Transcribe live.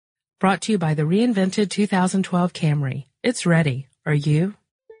Brought to you by the reinvented 2012 Camry. It's ready. Are you?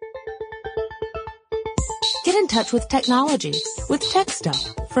 Get in touch with technology with Tech Stuff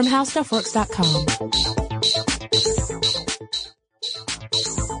from HowStuffWorks.com.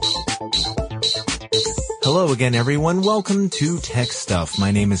 Hello again, everyone. Welcome to Tech Stuff. My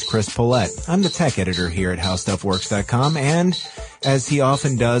name is Chris Pollette. I'm the tech editor here at HowStuffWorks.com, and as he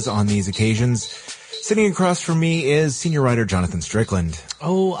often does on these occasions, sitting across from me is senior writer Jonathan Strickland.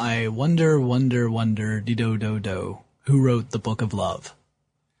 Oh, I wonder, dee-do-do-do, who wrote the Book of Love?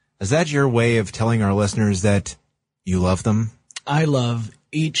 Is that your way of telling our listeners that you love them? I love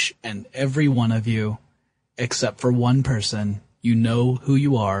each and every one of you, except for one person. You know who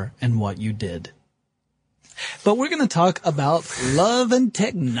you are and what you did. But we're going to talk about love and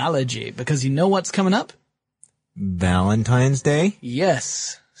technology, because you know what's coming up? Valentine's Day?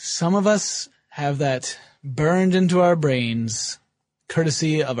 Yes. Some of us have that burned into our brains,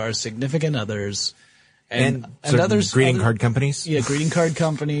 courtesy of our significant others. And others. Greeting card companies? Yeah, greeting card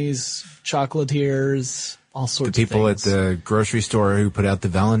companies, chocolatiers, all sorts of things. The people at the grocery store who put out the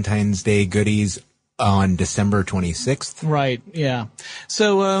Valentine's Day goodies on December 26th. Right, yeah.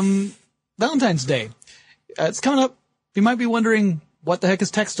 So, Valentine's Day. It's coming up. You might be wondering, what the heck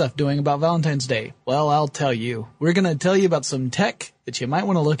is Tech Stuff doing about Valentine's Day? Well, I'll tell you. We're going to tell you about some tech that you might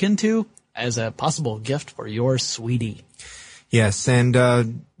want to look into as a possible gift for your sweetie. Yes,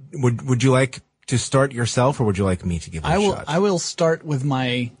 and would you like to start yourself, or would you like me to give it a shot? I will start with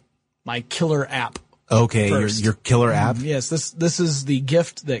my killer app. Okay, first. your killer app? Yes, this is the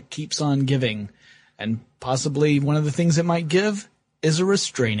gift that keeps on giving. And possibly one of the things it might give is a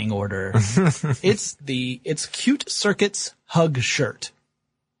restraining order. It's Cute Circuit's Hug Shirt.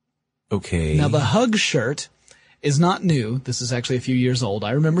 Okay. Now, the Hug Shirt is not new. This is actually a few years old.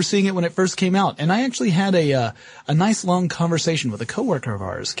 I remember seeing it when it first came out, and I actually had a nice long conversation with a coworker of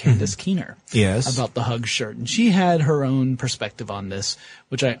ours, Candace Keener, yes, about the Hug Shirt, and she had her own perspective on this,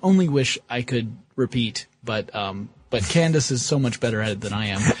 which I only wish I could repeat, but Candace is so much better at it than I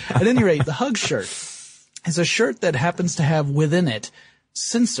am. At any rate, the Hug Shirt is a shirt that happens to have within it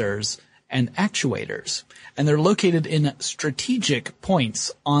sensors and actuators, and they're located in strategic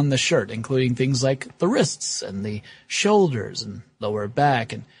points on the shirt, including things like the wrists and the shoulders and lower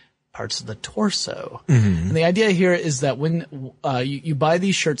back and parts of the torso. Mm-hmm. And the idea here is that when you buy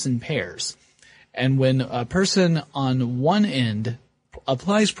these shirts in pairs, and when a person on one end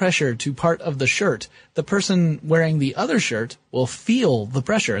applies pressure to part of the shirt, the person wearing the other shirt will feel the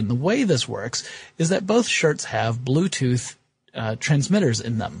pressure. And the way this works is that both shirts have Bluetooth transmitters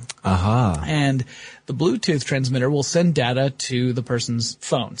in them. Uh-huh. And the Bluetooth transmitter will send data to the person's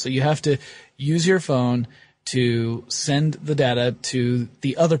phone. So you have to use your phone to send the data to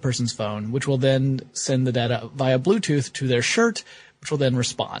the other person's phone, which will then send the data via Bluetooth to their shirt, which will then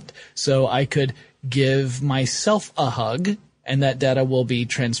respond. So I could give myself a hug, and that data will be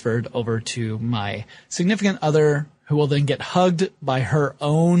transferred over to my significant other, who will then get hugged by her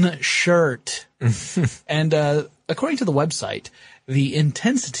own shirt. And according to the website, the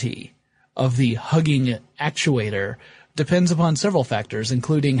intensity of the hugging actuator depends upon several factors,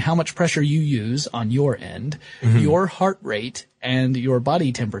 including how much pressure you use on your end, your heart rate, and your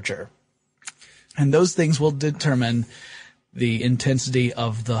body temperature. And those things will determine the intensity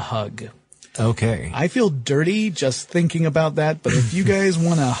of the hug. Okay. I feel dirty just thinking about that, but if you guys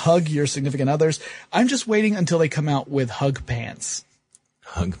want to hug your significant others, I'm just waiting until they come out with hug pants.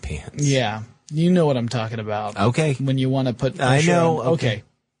 Hug pants. Yeah. You know what I'm talking about. Okay. When you want to put pressure I know. on. Okay.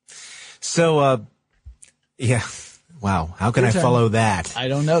 So, yeah. Wow. How can I follow that? I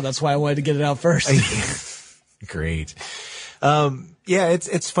don't know. That's why I wanted to get it out first. Great. Yeah,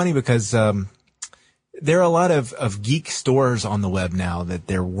 it's funny because there are a lot of geek stores on the web now that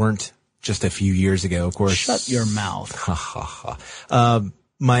there weren't just a few years ago, of course. Shut your mouth.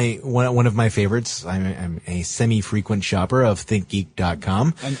 One of my favorites, I'm a semi-frequent shopper of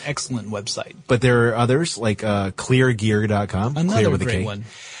ThinkGeek.com. An excellent website. But there are others like ClearGear.com. Another Clear with great a K. one.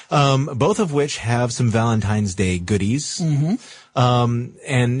 Both of which have some Valentine's Day goodies. Mm-hmm.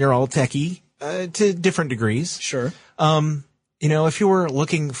 And they're all techie to different degrees. Sure. You know, if you were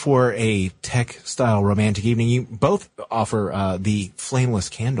looking for a tech-style romantic evening, you both offer the flameless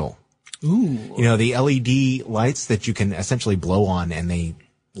candle. Ooh. You know, the LED lights that you can essentially blow on and they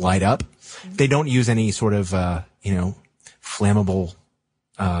light up. They don't use any sort of, flammable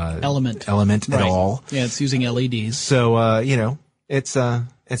element at all. Yeah, it's using LEDs. So, it's a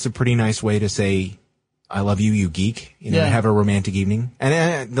pretty nice way to say, I love you, you geek. Have a romantic evening.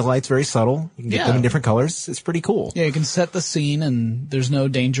 And the light's very subtle. You can get them in different colors. It's pretty cool. Yeah, you can set the scene, and there's no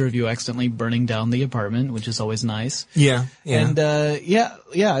danger of you accidentally burning down the apartment, which is always nice. Yeah. And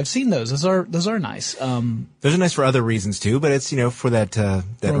I've seen those. Those are nice. Those are nice for other reasons too, but it's for that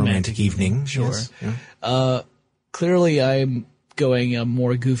romantic evening. Sure. Yes. Yeah. Clearly, I'm going a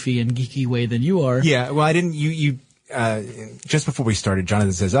more goofy and geeky way than you are. Yeah. Well, I didn't. You. Just before we started,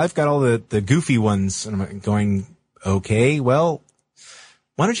 Jonathan says, I've got all the goofy ones. And I'm going, okay, well,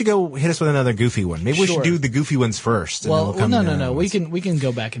 why don't you go hit us with another goofy one? Maybe we should do the goofy ones first. And well, no. We can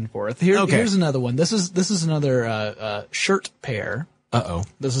go back and forth. Here's another one. This is another, shirt pair. Uh-oh.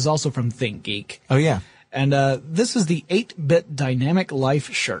 This is also from Think Geek. Oh, yeah. And this is the 8-bit Dynamic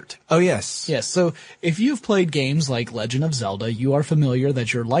Life shirt. Oh, yes. Yes, so if you've played games like Legend of Zelda, you are familiar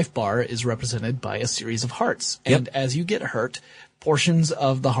that your life bar is represented by a series of hearts. And as you get hurt, portions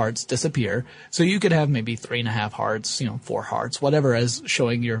of the hearts disappear. So you could have maybe 3.5 hearts, 4 hearts, whatever, as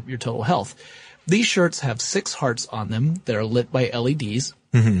showing your total health. These shirts have 6 hearts on them that are lit by LEDs.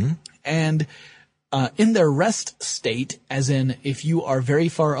 Mm-hmm. And in their rest state, as in if you are very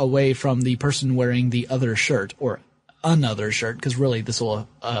far away from the person wearing the other shirt or another shirt, because really this will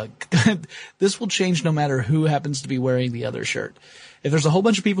change no matter who happens to be wearing the other shirt. If there's a whole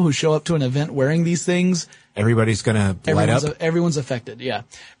bunch of people who show up to an event wearing these things, everybody's gonna light up. Everyone's affected, yeah.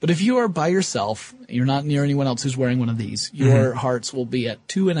 But if you are by yourself, you're not near anyone else who's wearing one of these, your hearts will be at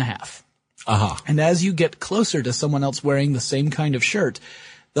 2.5. Uh-huh. And as you get closer to someone else wearing the same kind of shirt,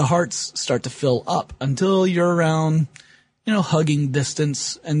 the hearts start to fill up until you're around, hugging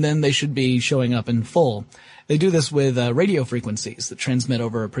distance, and then they should be showing up in full. They do this with radio frequencies that transmit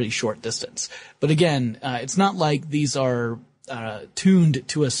over a pretty short distance. But again, it's not like these are tuned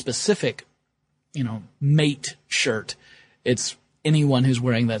to a specific, mate shirt. It's anyone who's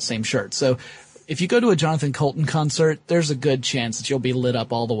wearing that same shirt. So if you go to a Jonathan Colton concert, there's a good chance that you'll be lit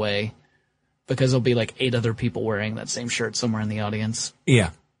up all the way because there'll be like 8 other people wearing that same shirt somewhere in the audience.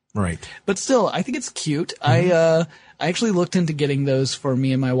 Yeah. Right. But still, I think it's cute. Mm-hmm. I actually looked into getting those for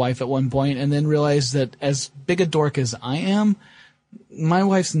me and my wife at one point and then realized that as big a dork as I am, my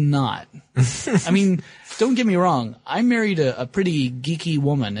wife's not. I mean, don't get me wrong. I married a pretty geeky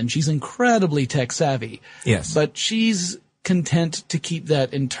woman and she's incredibly tech savvy. Yes. But she's content to keep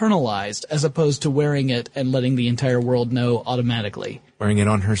that internalized as opposed to wearing it and letting the entire world know automatically. Wearing it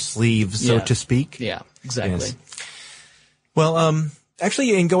on her sleeve, so to speak. Yeah, exactly. Yes. Well,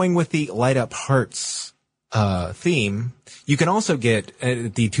 actually, in going with the Light Up Hearts theme, you can also get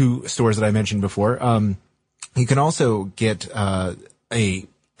at the 2 stores that I mentioned before. You can also get a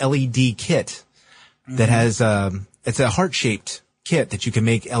LED kit that has it's a heart-shaped kit that you can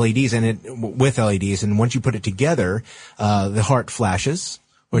make LEDs in it with LEDs, and once you put it together, the heart flashes,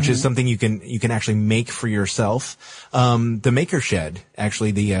 which is something you can actually make for yourself. The Maker Shed,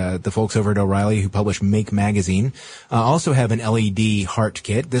 actually, the folks over at O'Reilly who publish Make Magazine, also have an LED heart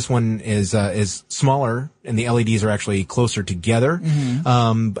kit. This one is smaller and the LEDs are actually closer together.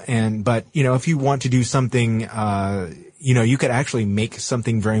 But if you want to do something, you could actually make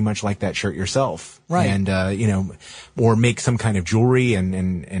something very much like that shirt yourself. Right. And, or make some kind of jewelry and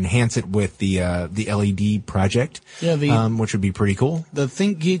enhance it with the LED project. Yeah, which would be pretty cool. The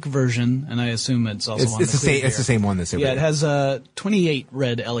Think Geek version, and I assume it's also on it's the same one that's over it has 28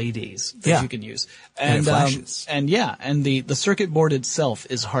 red LEDs that you can use. And it flashes. And the circuit board itself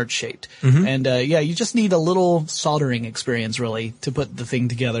is heart-shaped. And, you just need a little soldering experience really to put the thing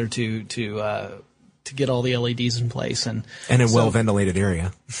together to get all the LEDs in place and a well-ventilated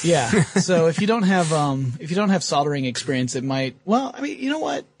area. Yeah. So if you don't have soldering experience, it might, you know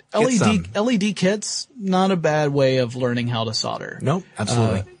what? LED kits, not a bad way of learning how to solder. Nope,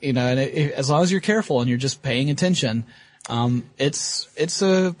 absolutely. As long as you're careful and you're just paying attention, it's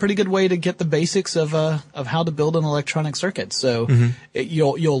a pretty good way to get the basics of how to build an electronic circuit. So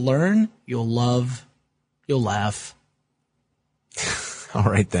you'll learn, you'll love, you'll laugh. All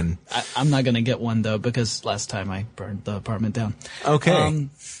right, then. I'm not going to get one, though, because last time I burned the apartment down. Okay.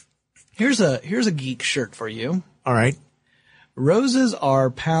 Here's a geek shirt for you. All right. Roses are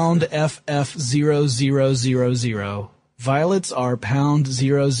pound FF0000. Violets are pound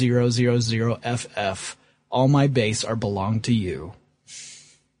 0000FF. All my base are belong to you.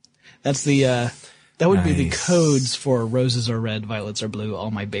 That's that would be the codes for roses are red, violets are blue,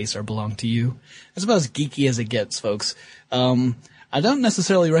 all my base are belong to you. That's about as geeky as it gets, folks. I don't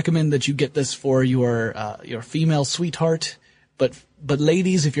necessarily recommend that you get this for your female sweetheart, but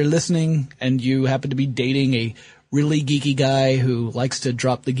ladies, if you're listening and you happen to be dating a really geeky guy who likes to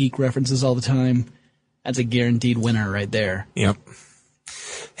drop the geek references all the time, that's a guaranteed winner right there. Yep.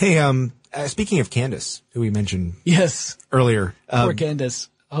 Hey, speaking of Candace, who we mentioned Yes. earlier. Poor Candace.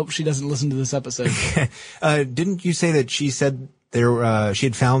 I hope she doesn't listen to this episode. Didn't you say that she said she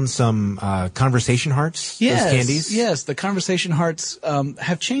had found some conversation hearts? Yes. Those candies? Yes. The conversation hearts,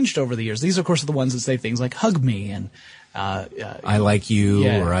 have changed over the years. These, of course, are the ones that say things like hug me and, I like you,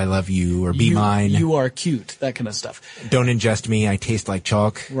 or I love you, or be mine. You are cute. That kind of stuff. Don't ingest me. I taste like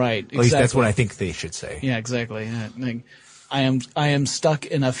chalk. Right. At least that's what I think they should say. Yeah, exactly. Yeah, like, I am stuck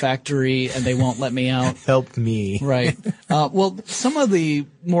in a factory and they won't let me out. Help me. Right. Well, some of the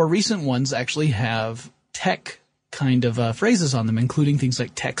more recent ones actually have tech kind of phrases on them, including things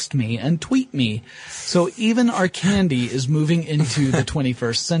like text me and tweet me. So even our candy is moving into the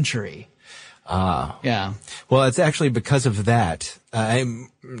 21st century. Yeah. Well, it's actually because of that. I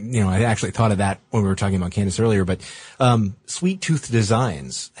actually thought of that when we were talking about Candace earlier, but Sweet Tooth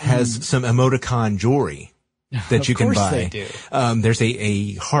Designs has some emoticon jewelry that you can buy. Of course they do. There's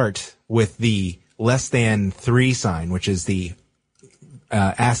a heart with the less than 3 sign, which is the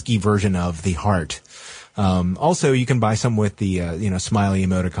ASCII version of the heart. Also, you can buy some with the smiley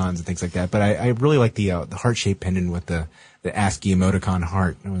emoticons and things like that. But I really like the heart-shaped pendant with the ASCII emoticon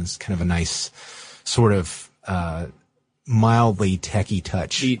heart. It was kind of a nice sort of mildly techie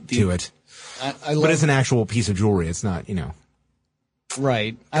touch to it. But it's an actual piece of jewelry. It's not,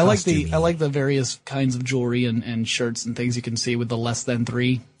 Right. I like the various kinds of jewelry and shirts and things you can see with the less than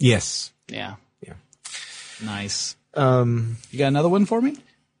 3. Yes. Yeah. Yeah. Nice. You got another one for me?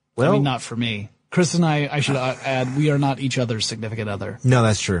 Well, I mean, not for me. Chris and I should add, we are not each other's significant other. No,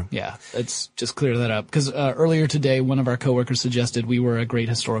 that's true. Yeah. Let's just clear that up. Because earlier today, one of our coworkers suggested we were a great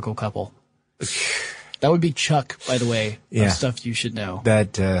historical couple. That would be Chuck, by the way. Yeah. Of stuff you should know.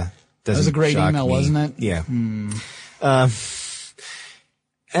 That was a great email, wasn't it? Yeah.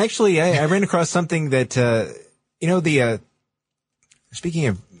 Actually, I ran across something that, speaking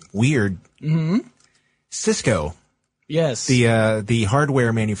of weird, Cisco. Yes. The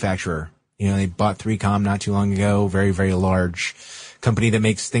hardware manufacturer. They bought 3Com not too long ago. Very, very large company that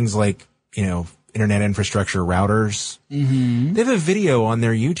makes things like, internet infrastructure routers. Mm-hmm. They have a video on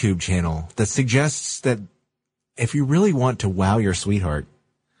their YouTube channel that suggests that if you really want to wow your sweetheart,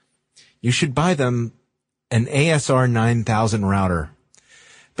 you should buy them an ASR 9000 router.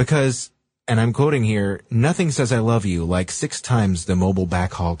 Because, and I'm quoting here, nothing says I love you like 6 times the mobile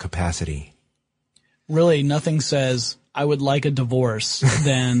backhaul capacity. Really, nothing says I would like a divorce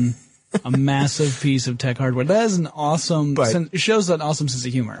than a massive piece of tech hardware. That is an awesome, it shows an awesome sense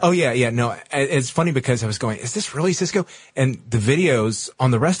of humor. Oh, yeah. No, it's funny because I was going, is this really Cisco? And the videos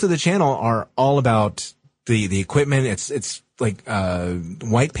on the rest of the channel are all about the equipment. It's like,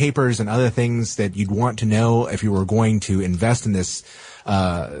 white papers and other things that you'd want to know if you were going to invest in this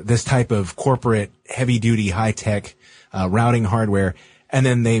type of corporate heavy duty high tech, routing hardware. And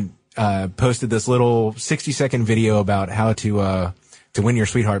then they, posted this little 60-second video about how to win your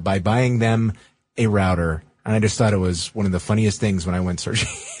sweetheart by buying them a router. And I just thought it was one of the funniest things when I went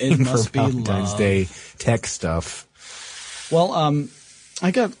searching for Valentine's Day tech stuff. Well, I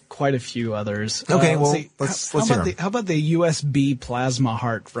got quite a few others. Okay, let's hear them. How about the USB plasma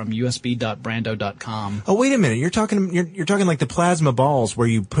heart from usb.brando.com? Oh, wait a minute. You're talking like the plasma balls where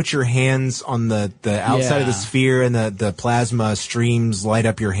you put your hands on the outside of the sphere and the plasma streams light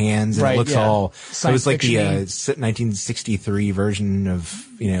up your hands and it looks all, it was like the 1963 version of,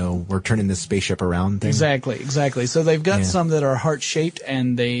 we're turning this spaceship around thing. Exactly. So they've got some that are heart shaped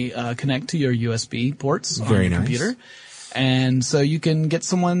and they connect to your USB ports on your computer. And so you can get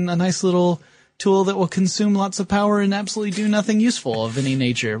someone a nice little tool that will consume lots of power and absolutely do nothing useful of any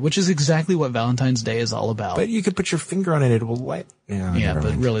nature, which is exactly what Valentine's Day is all about. But you could put your finger on it, it will light. Yeah,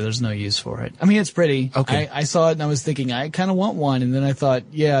 but really there's no use for it. I mean, it's pretty. Okay. I saw it and I was thinking, I kind of want one. And then I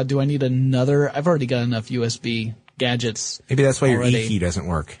thought, do I need another? I've already got enough USB gadgets. Maybe that's why your E-key doesn't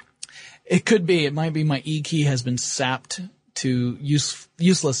work. It could be. It might be my E-key has been sapped to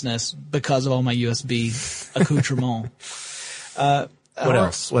uselessness because of all my USB accoutrement. What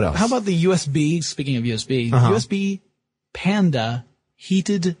else? How about the USB, speaking of USB, USB Panda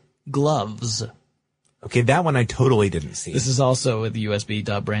heated gloves? Okay, that one I totally didn't see. This is also with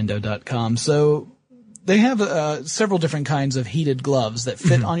usb.brando.com. So they have several different kinds of heated gloves that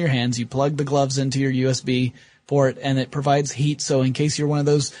fit on your hands. You plug the gloves into your USB port and it provides heat. So in case you're one of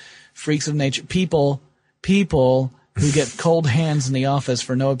those freaks of nature, people who get cold hands in the office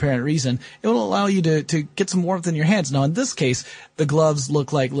for no apparent reason, it will allow you to get some warmth in your hands. Now, in this case, the gloves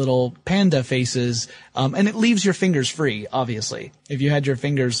look like little panda faces, and it leaves your fingers free, obviously. If you had your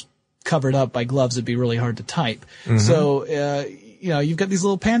fingers covered up by gloves, it'd be really hard to type. Mm-hmm. So, you've got these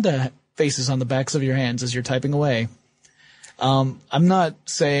little panda faces on the backs of your hands as you're typing away. I'm not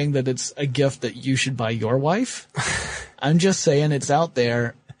saying that it's a gift that you should buy your wife. I'm just saying it's out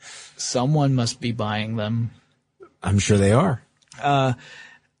there. Someone must be buying them. I'm sure they are.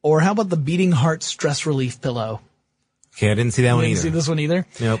 Or how about the beating heart stress relief pillow? Okay, I didn't see that one either. You didn't see this one either?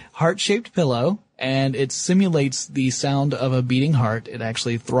 Nope. Heart-shaped pillow, and it simulates the sound of a beating heart. It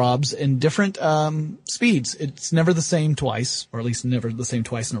actually throbs in different speeds. It's never the same twice, or at least never the same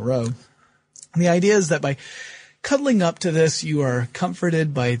twice in a row. And the idea is that by cuddling up to this, you are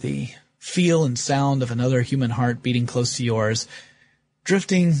comforted by the feel and sound of another human heart beating close to yours,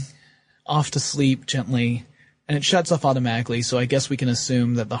 drifting off to sleep gently, and it shuts off automatically, so I guess we can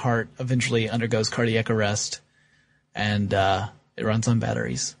assume that the heart eventually undergoes cardiac arrest, and it runs on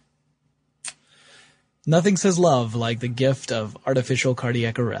batteries. Nothing says love like the gift of artificial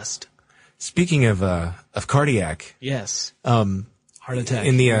cardiac arrest. Speaking of cardiac. Yes. Heart attack.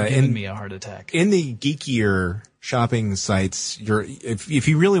 You're giving me a heart attack. In the geekier shopping sites, if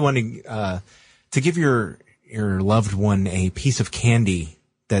you really want to give your loved one a piece of candy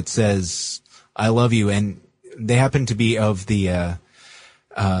that says "I love you," and they happen to be of the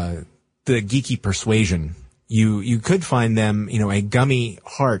geeky persuasion, you could find them, a gummy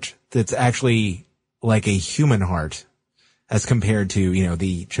heart that's actually like a human heart, as compared to,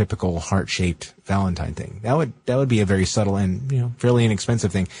 the typical heart-shaped Valentine thing. That would be a very subtle and, fairly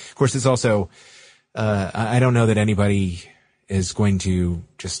inexpensive thing. Of course, it's also, I don't know that anybody is going to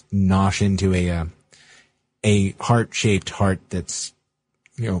just nosh into a heart-shaped heart that's,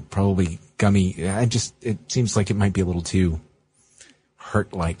 probably gummy. It seems like it might be a little too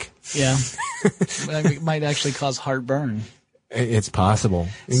hurt-like. Yeah. It might actually cause heartburn. It's possible.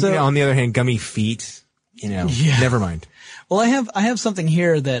 So, on the other hand, gummy feet, never mind. Well, I have something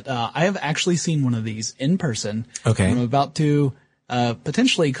here that I have actually seen one of these in person. Okay. I'm about to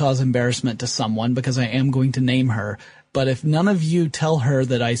potentially cause embarrassment to someone because I am going to name her. But if none of you tell her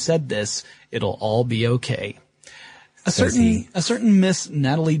that I said this, it'll all be okay. A certain Miss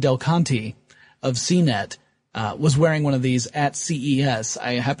Natalie Del Conte of CNET was wearing one of these at CES.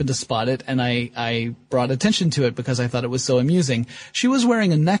 I happened to spot it, and I brought attention to it because I thought it was so amusing. She was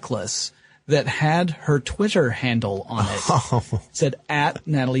wearing a necklace that had her Twitter handle on it. Oh. It said at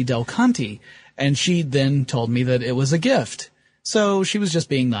Natalie Del Conte, and she then told me that it was a gift. So she was just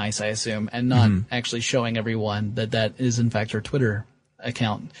being nice, I assume, and not actually showing everyone that is in fact her Twitter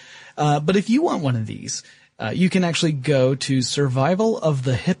account. But if you want one of these, you can actually go to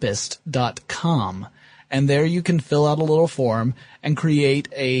survivalofthehippest.com. And there you can fill out a little form and create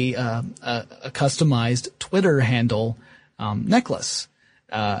a customized Twitter handle necklace.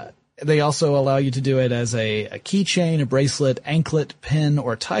 They also allow you to do it as a keychain, a bracelet, anklet, pin,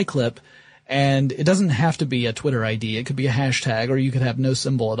 or tie clip. And it doesn't have to be a Twitter ID. It could be a hashtag, or you could have no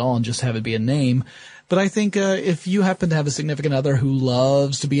symbol at all and just have it be a name. But I think if you happen to have a significant other who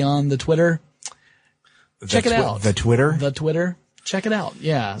loves to be on the Twitter, check it out. The Twitter? The Twitter. Check it out.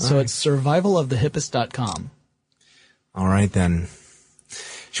 Yeah. So it's survivalofthehippest.com. All right, then.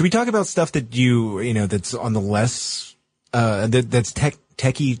 Should we talk about stuff that that's on the less, that's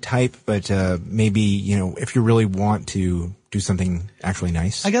techie type, but maybe, if you really want to do something actually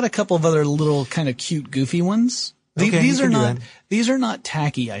nice? I got a couple of other little kind of cute, goofy ones. These are not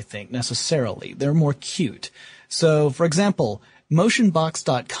tacky, I think, necessarily. They're more cute. So, for example,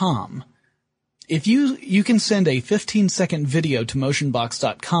 motionbox.com. If you can send a 15-second video to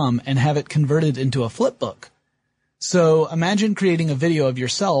motionbox.com and have it converted into a flipbook. So imagine creating a video of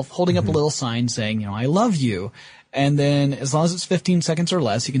yourself holding up a little sign saying, I love you. And then as long as it's 15 seconds or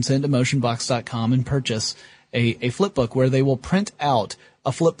less, you can send it to motionbox.com and purchase a flipbook where they will print out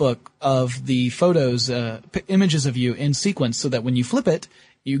a flipbook of the photos, images of you in sequence so that when you flip it,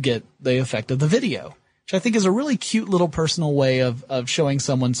 you get the effect of the video. Which I think is a really cute little personal way of showing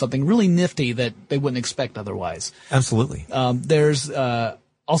someone something really nifty that they wouldn't expect otherwise. Absolutely. There's the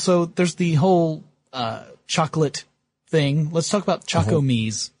whole chocolate thing. Let's talk about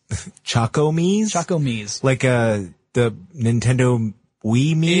Choco-Mies. Choco-Mies? Choco-Mies. Like the Nintendo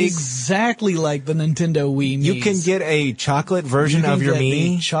Wii Mies? Exactly like the Nintendo Wii Mies. You can get a chocolate version of your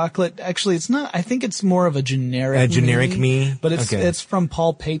Mii? Chocolate. Actually, it's not. I think it's more of a generic Mii. A generic Mii? But it's from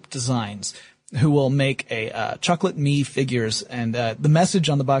Paul Pape Designs, who will make a chocolate Mii figures, and the message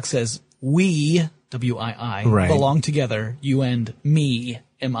on the box says "We W-I-I right. belong together. You and me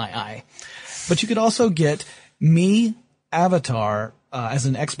M-I-I." But you could also get Mii Avatar as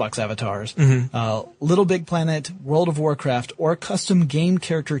in Xbox avatars, Little Big Planet, World of Warcraft, or custom game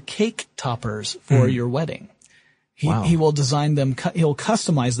character cake toppers for your wedding. He will design them. He'll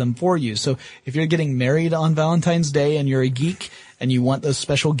customize them for you. So if you're getting married on Valentine's Day and you're a geek and you want those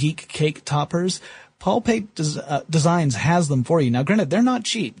special geek cake toppers, Designs has them for you. Now, granted, they're not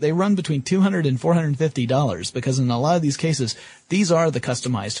cheap. They run between $200 and $450 because in a lot of these cases, these are the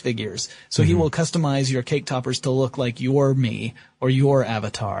customized figures. So he will customize your cake toppers to look like your me or your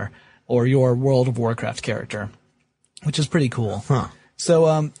avatar or your World of Warcraft character, which is pretty cool. Huh.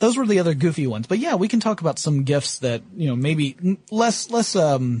 So, those were the other goofy ones. But yeah, we can talk about some gifts that, maybe less,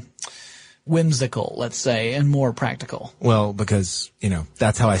 whimsical, let's say, and more practical. Well, because,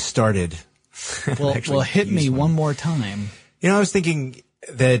 that's how I started. Well, hit me one more time. I was thinking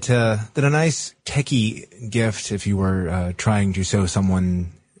that a nice techie gift, if you were trying to show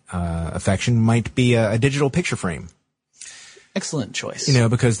someone affection, might be a digital picture frame. Excellent choice.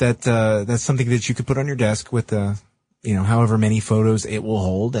 Because that's something that you could put on your desk with however many photos it will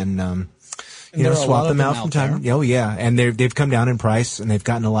hold, and swap them out from time. Oh yeah, and they've come down in price, and they've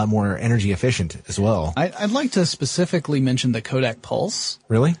gotten a lot more energy efficient as well. I'd like to specifically mention the Kodak Pulse.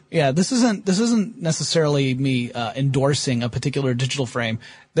 Really? Yeah, this isn't necessarily me endorsing a particular digital frame.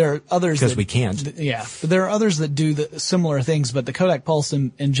 There are others because we can't. Yeah, there are others that do similar things, but the Kodak Pulse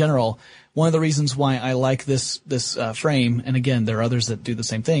in general. One of the reasons why I like this frame, and again, there are others that do the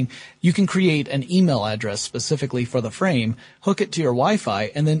same thing, you can create an email address specifically for the frame, hook it to your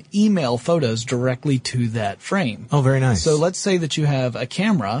Wi-Fi, and then email photos directly to that frame. Oh, very nice. So let's say that you have a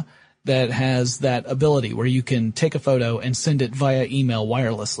camera that has that ability where you can take a photo and send it via email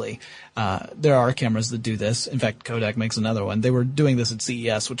wirelessly. There are cameras that do this. In fact, Kodak makes another one. They were doing this at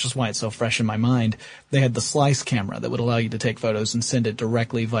CES, which is why it's so fresh in my mind. They had the Slice camera that would allow you to take photos and send it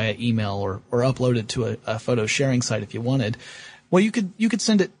directly via email or upload it to a photo sharing site if you wanted. Well, you could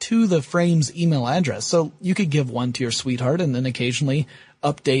send it to the frame's email address. So you could give one to your sweetheart and then occasionally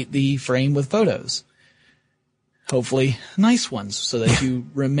update the frame with photos. Hopefully nice ones so that you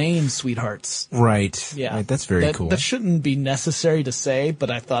remain sweethearts. Right. Yeah. Right. That's very cool. That shouldn't be necessary to say, but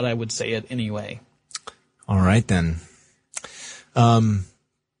I thought I would say it anyway. All right then.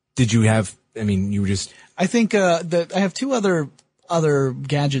 Did you have, you were just... I think, that I have two other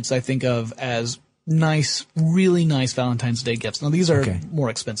gadgets I think of as nice, really nice Valentine's Day gifts. Now these are more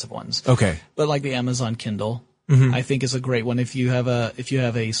expensive ones. Okay. But like the Amazon Kindle. I think is a great one if you have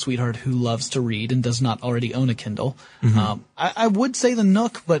a sweetheart who loves to read and does not already own a Kindle. I would say the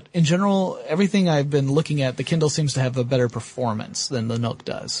Nook, but in general, everything I've been looking at, the Kindle seems to have a better performance than the Nook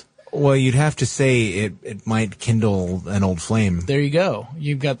does. Well, you'd have to say it might kindle an old flame. There you go.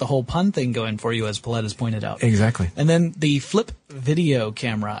 You've got the whole pun thing going for you, as Paulette has pointed out. Exactly. And then the flip video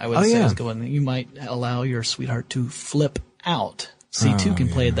camera, I would say, yeah. is going. You might allow your sweetheart to flip out. C2 can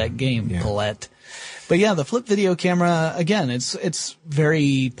play that game, Paulette. But yeah, the flip video camera, again, it's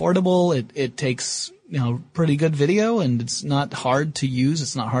very portable. It takes, pretty good video, and it's not hard to use.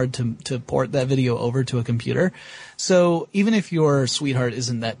 It's not hard to port that video over to a computer. So even if your sweetheart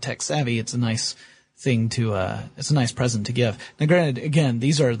isn't that tech savvy, it's a nice thing it's a nice present to give. Now granted, again,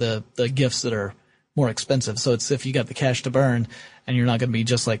 these are the gifts that are more expensive. So it's if you got the cash to burn and you're not going to be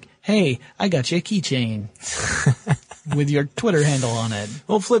just like, hey, I got you a keychain. With your Twitter handle on it.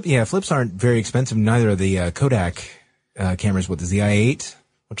 Well, flips aren't very expensive. Neither are the Kodak cameras. What is the i8,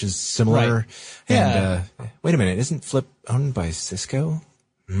 which is similar? Right. And wait a minute, isn't Flip owned by Cisco?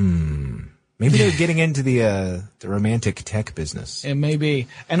 Maybe they're getting into the romantic tech business. It may be.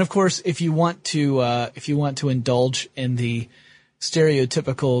 And of course, if you want to indulge in the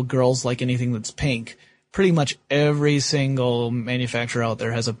stereotypical girls like anything that's pink, pretty much every single manufacturer out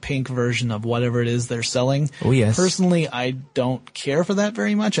there has a pink version of whatever it is they're selling. Oh, yes. Personally, I don't care for that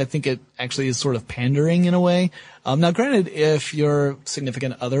very much. I think it actually is sort of pandering in a way. Now granted, if your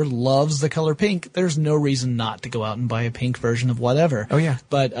significant other loves the color pink, there's no reason not to go out and buy a pink version of whatever. Oh, yeah.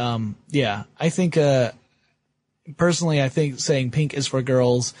 But, I think, personally, I think saying pink is for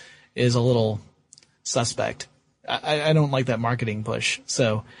girls is a little suspect. I don't like that marketing push.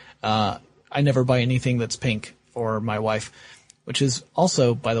 So, I never buy anything that's pink for my wife, which is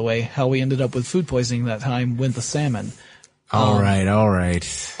also, by the way, how we ended up with food poisoning that time with the salmon. All right.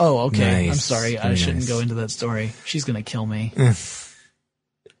 Oh, okay. Nice. I'm sorry. Very I shouldn't nice. go into that story. She's going to kill me.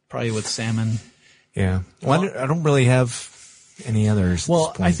 Probably with salmon. Yeah. Well, I don't really have any others.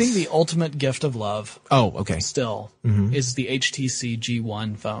 Well, I think the ultimate gift of love. Oh, okay. Still is the HTC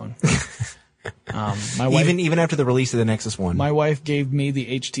G1 phone. My wife, even after the release of the Nexus 1. My wife gave me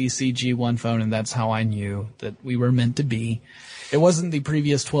the HTC G1 phone, and that's how I knew that we were meant to be. It wasn't the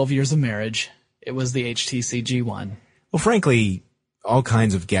previous 12 years of marriage. It was the HTC G1. Well, frankly, all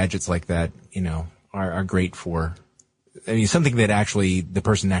kinds of gadgets like that, are great for, something that actually, the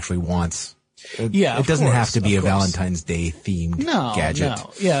person actually wants. Yeah, it doesn't have to be a of course. Valentine's Day themed gadget.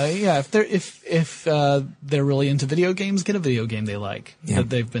 No. Yeah. If they're really into video games, get a video game they like that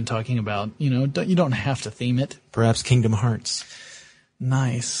they've been talking about. You don't have to theme it. Perhaps Kingdom Hearts.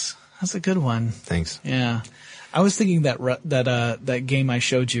 Nice. That's a good one. Thanks. Yeah. I was thinking that game I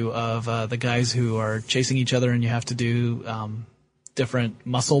showed you of the guys who are chasing each other and you have to do different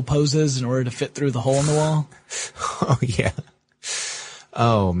muscle poses in order to fit through the hole in the wall. Oh yeah.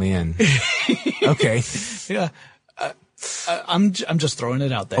 Oh man. Okay. Yeah. I'm just throwing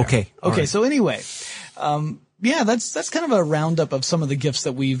it out there. Okay. Okay. Right. So anyway, that's kind of a roundup of some of the gifts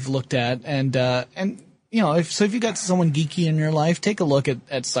that we've looked at, and if you got someone geeky in your life, take a look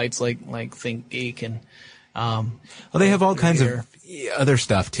at sites like ThinkGeek and they have all kinds of other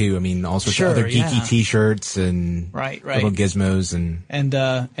stuff too. I mean, all sorts of other geeky T-shirts and little gizmos and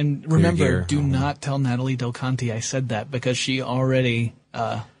remember, gear. do not tell Natalie Del Conte I said that, because she already.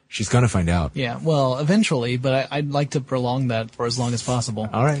 She's gonna find out. Yeah, well, eventually, but I'd like to prolong that for as long as possible.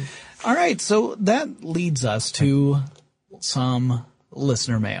 All right. So that leads us to some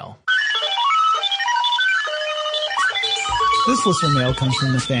listener mail. This listener mail comes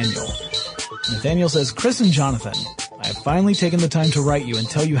from Nathaniel. Nathaniel says, Chris and Jonathan, I have finally taken the time to write you and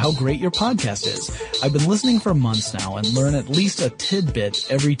tell you how great your podcast is. I've been listening for months now and learn at least a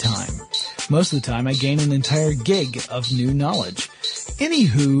tidbit every time. Most of the time I gain an entire gig of new knowledge.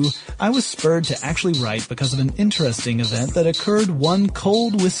 Anywho, I was spurred to actually write because of an interesting event that occurred one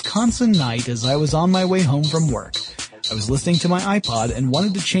cold Wisconsin night as I was on my way home from work. I was listening to my iPod and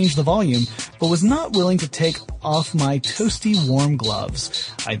wanted to change the volume, but was not willing to take off my toasty warm gloves.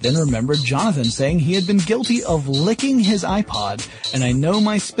 I then remembered Jonathan saying he had been guilty of licking his iPod, and I know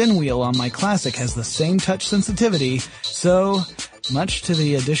my spin wheel on my Classic has the same touch sensitivity, so much to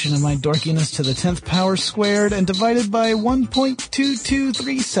the addition of my dorkiness to the 10th power squared and divided by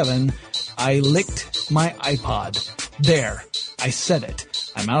 1.2237, I licked my iPod. There. I said it.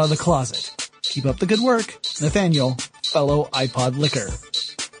 I'm out of the closet. Keep up the good work. Nathaniel, fellow iPod licker.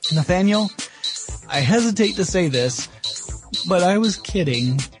 Nathaniel, I hesitate to say this, but I was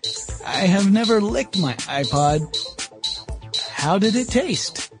kidding. I have never licked my iPod. How did it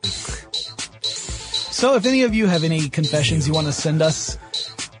taste? So if any of you have any confessions you want to send us,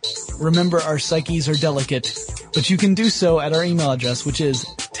 remember our psyches are delicate, but you can do so at our email address, which is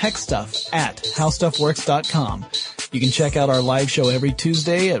techstuff@howstuffworks.com. You can check out our live show every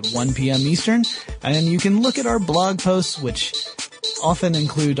Tuesday at 1 p.m. Eastern, and you can look at our blog posts, which often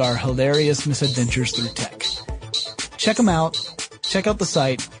include our hilarious misadventures through tech. Check them out. Check out the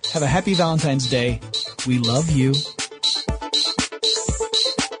site. Have a happy Valentine's Day. We love you.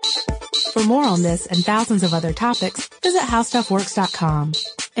 For more on this and thousands of other topics, visit howstuffworks.com.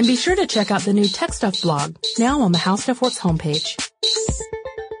 And be sure to check out the new Tech Stuff blog, now on the How Stuff Works homepage.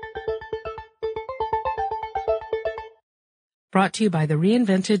 Brought to you by the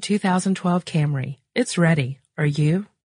reinvented 2012 Camry. It's ready. Are you?